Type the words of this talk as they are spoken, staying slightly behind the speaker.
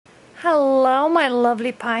Hello, my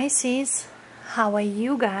lovely Pisces. How are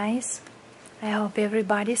you guys? I hope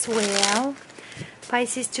everybody's well.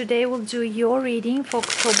 Pisces, today we'll do your reading for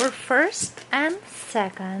October 1st and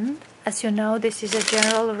 2nd. As you know, this is a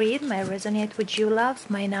general read. May resonate with you, loves,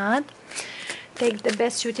 may not. Take the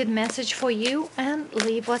best suited message for you and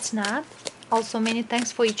leave what's not. Also, many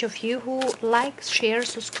thanks for each of you who like, share,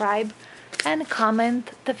 subscribe, and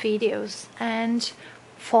comment the videos. And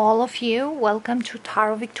for all of you, welcome to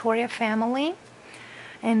Tarot Victoria family,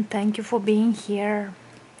 and thank you for being here.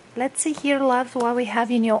 Let's see here, loves, what we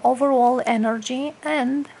have in your overall energy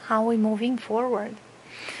and how we're moving forward.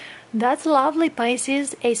 That's lovely,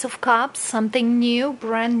 Pisces. Ace of Cups, something new,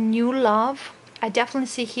 brand new love. I definitely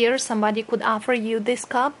see here somebody could offer you this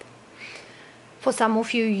cup. For some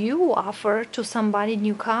of you, you offer to somebody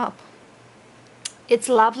new cup. It's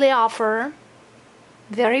lovely offer.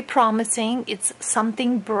 Very promising. It's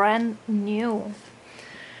something brand new.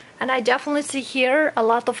 And I definitely see here a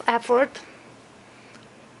lot of effort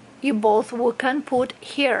you both can put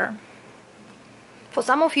here. For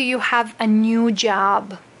some of you, you have a new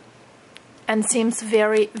job and seems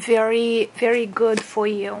very, very, very good for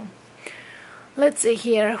you. Let's see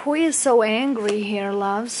here. Who is so angry here,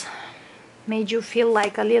 loves? Made you feel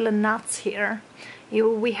like a little nuts here.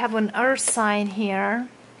 We have an earth sign here.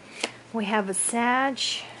 We have a Sag,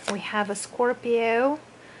 we have a Scorpio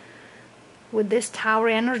with this Tower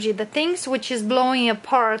energy. The things which is blowing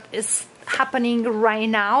apart is happening right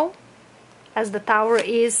now, as the Tower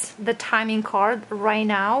is the timing card right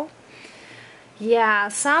now. Yeah,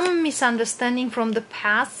 some misunderstanding from the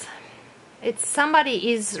past. It's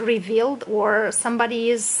somebody is revealed or somebody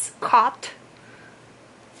is caught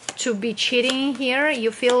to be cheating here.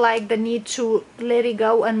 You feel like the need to let it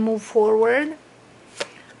go and move forward.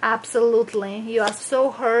 Absolutely. You are so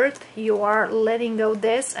hurt. You are letting go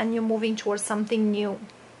this and you're moving towards something new.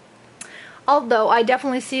 Although I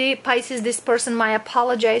definitely see, Pisces, this person might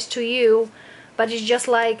apologize to you, but it's just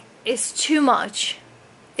like it's too much.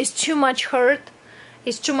 It's too much hurt.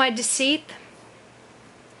 It's too much deceit.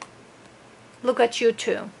 Look at you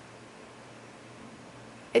too.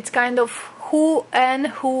 It's kind of who and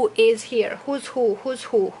who is here. Who's who? Who's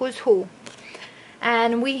who? Who's who?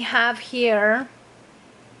 And we have here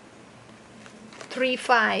 3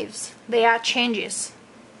 5s. They are changes.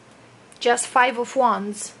 Just 5 of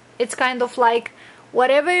Wands. It's kind of like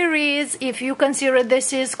whatever it is, if you consider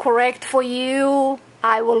this is correct for you,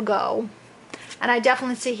 I will go. And I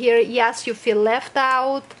definitely see here, yes, you feel left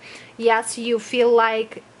out. Yes, you feel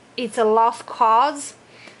like it's a lost cause,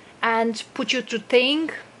 and put you to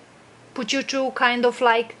think, put you to kind of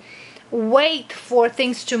like wait for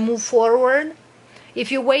things to move forward. If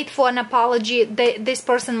you wait for an apology, this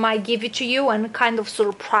person might give it to you and kind of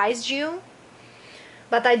surprise you.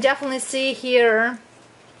 But I definitely see here,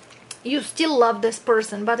 you still love this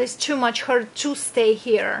person, but it's too much hurt to stay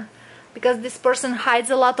here. Because this person hides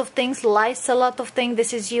a lot of things, lies a lot of things.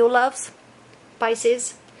 This is you, loves,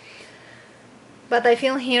 Pisces. But I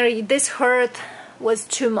feel here, this hurt was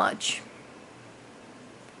too much.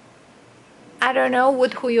 I don't know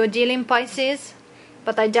with who you're dealing, Pisces.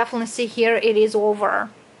 But I definitely see here it is over.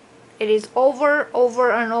 It is over,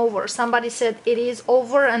 over and over. Somebody said it is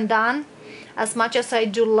over and done. As much as I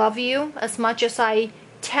do love you, as much as I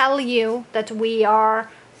tell you that we are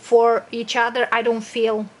for each other, I don't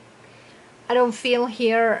feel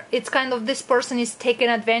here. It's kind of this person is taking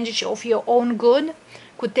advantage of your own good,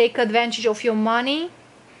 could take advantage of your money,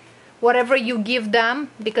 whatever you give them,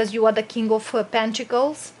 because you are the King of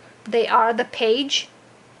Pentacles. They are the Page.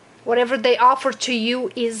 Whatever they offer to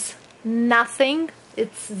you is nothing.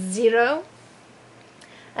 It's zero.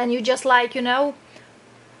 And you just like, you know,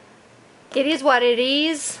 it is what it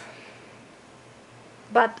is.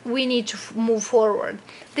 But we need to move forward.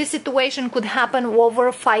 This situation could happen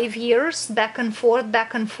over 5 years, back and forth,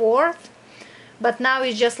 back and forth. But now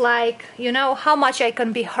it's just like, you know, how much I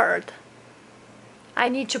can be hurt. I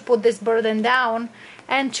need to put this burden down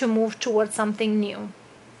and to move towards something new.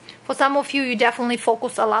 For some of you, you definitely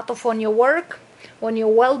focus a lot on your work, on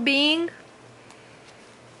your well-being.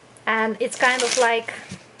 And it's kind of like,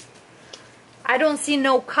 I don't see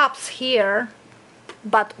no cups here,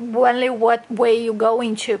 but only what way you go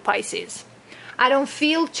into, Pisces. I don't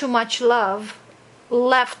feel too much love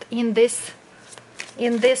left in this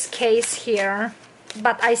case here,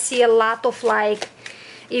 but I see a lot of like,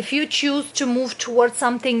 if you choose to move towards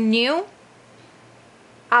something new,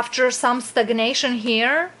 after some stagnation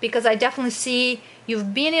here, because I definitely see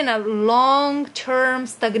you've been in a long-term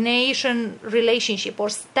stagnation relationship or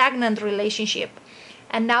stagnant relationship,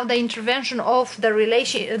 and now the intervention of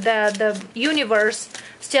the universe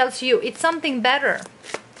tells you it's something better.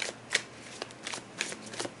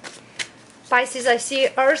 Pisces, I see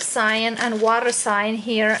earth sign and water sign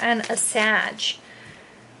here, and a Sag.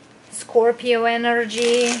 Scorpio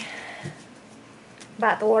energy.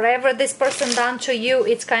 But whatever this person done to you,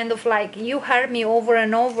 it's kind of like you hurt me over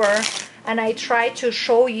and over, and I try to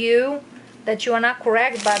show you that you are not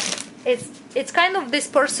correct, but it's kind of this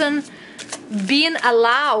person being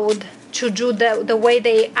allowed to do the way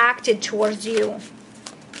they acted towards you,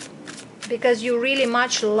 because you really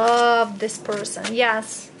much love this person.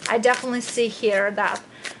 Yes, I definitely see here that,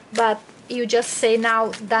 but you just say now,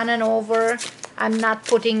 done and over, I'm not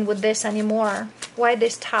putting with this anymore. Why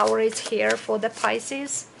this Tower is here for the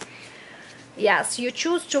Pisces? Yes, you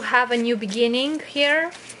choose to have a new beginning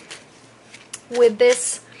here with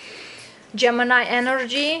this Gemini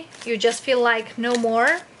energy. You just feel like no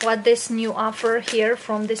more. What this new offer here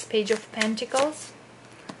from this Page of Pentacles.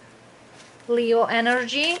 Leo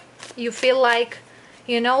energy. You feel like,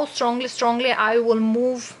 you know, strongly I will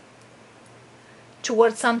move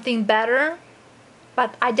towards something better.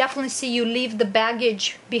 But I definitely see you leave the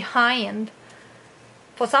baggage behind.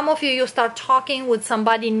 For some of you, you start talking with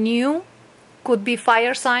somebody new. Could be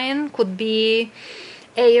fire sign, could be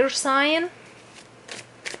air sign.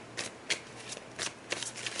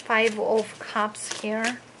 Five of Cups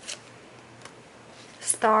here.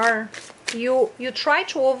 Star. You try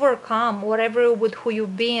to overcome whatever with who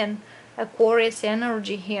you've been. Aquarius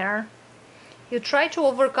energy here. You try to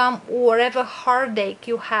overcome whatever heartache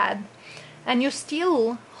you had. And you're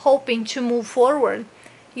still hoping to move forward.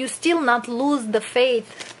 You still not lose the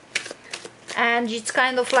faith, and it's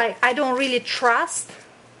kind of like I don't really trust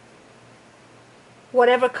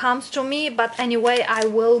whatever comes to me, but anyway I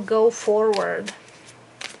will go forward.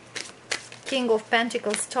 King of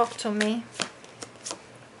Pentacles, talk to me.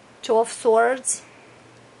 Two of Swords.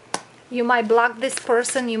 You might block this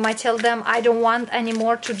person. You might tell them I don't want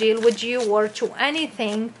anymore to deal with you or to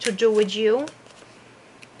anything to do with you.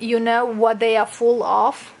 You know what they are full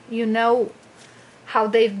of. You know how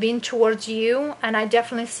they've been towards you, and I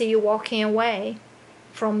definitely see you walking away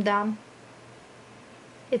from them.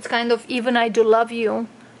 It's kind of, even I do love you,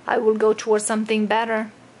 I will go towards something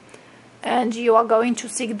better. And you are going to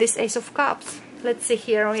seek this Ace of Cups. Let's see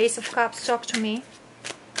here, Ace of Cups, talk to me.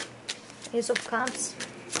 Ace of Cups.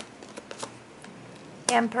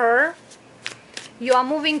 Emperor. You are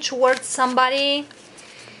moving towards somebody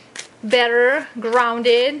better,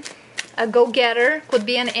 grounded, a go-getter. Could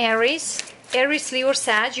be an Aries. Aries, Leo,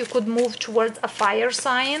 Sag. You could move towards a fire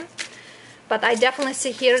sign. But I definitely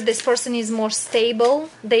see here this person is more stable.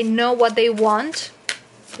 They know what they want.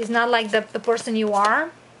 It's not like the person you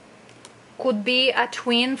are. Could be a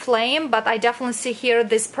twin flame, but I definitely see here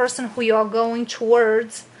this person who you are going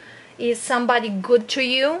towards is somebody good to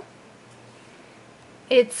you.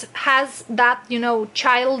 It has that, you know,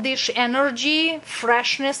 childish energy,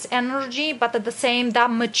 freshness energy, but at the same,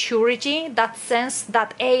 that maturity, that sense,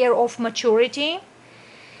 that air of maturity.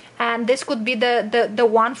 And this could be the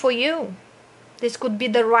one for you. This could be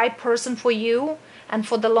the right person for you and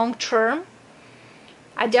for the long term.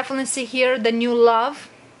 I definitely see here the new love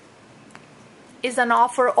is an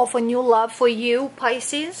offer of a new love for you,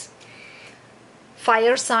 Pisces.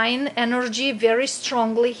 Fire sign energy very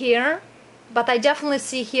strongly here. But I definitely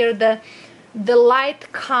see here the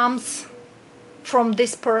light comes from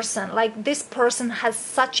this person. Like this person has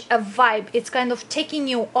such a vibe. It's kind of taking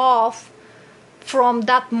you off from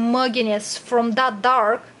that mugginess, from that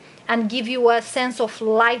dark, and give you a sense of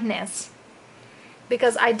lightness.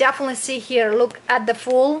 Because I definitely see here, look at the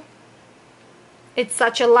Fool. It's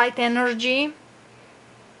such a light energy.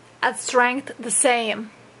 At Strength, the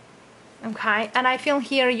same. Okay, and I feel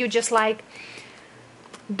here you just like,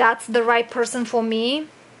 that's the right person for me.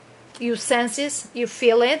 You sense it, you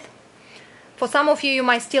feel it. For some of you, you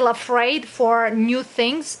might still afraid for new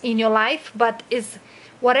things in your life, but it's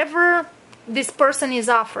whatever this person is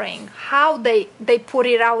offering, how they put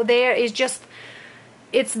it out there is just,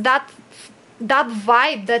 it's that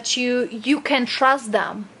vibe that you can trust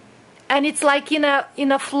them. And it's like in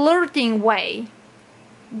a flirting way,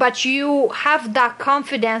 but you have that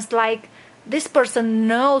confidence, like this person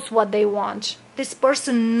knows what they want. This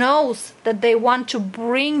person knows that they want to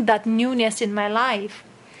bring that newness in my life.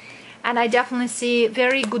 And I definitely see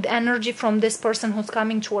very good energy from this person who's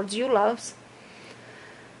coming towards you, loves.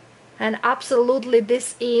 And absolutely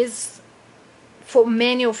this is, for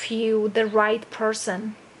many of you, the right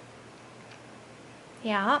person.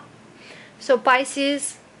 Yeah. So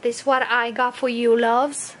Pisces, this is what I got for you,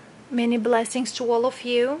 loves. Many blessings to all of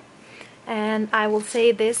you. And I will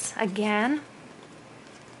say this again.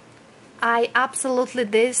 I absolutely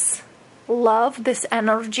love this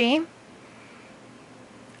energy.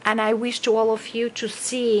 And I wish to all of you to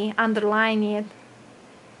see, underline it.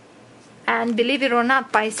 And believe it or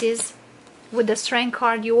not, Pisces, with the Strength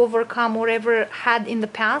card, you overcome whatever had in the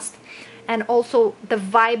past. And also the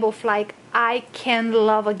vibe of like, I can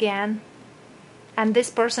love again. And this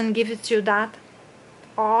person gives you that.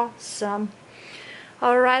 Awesome.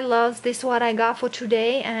 Alright, loves, this is what I got for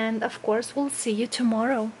today. And of course, we'll see you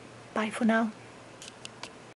tomorrow. Bye for now.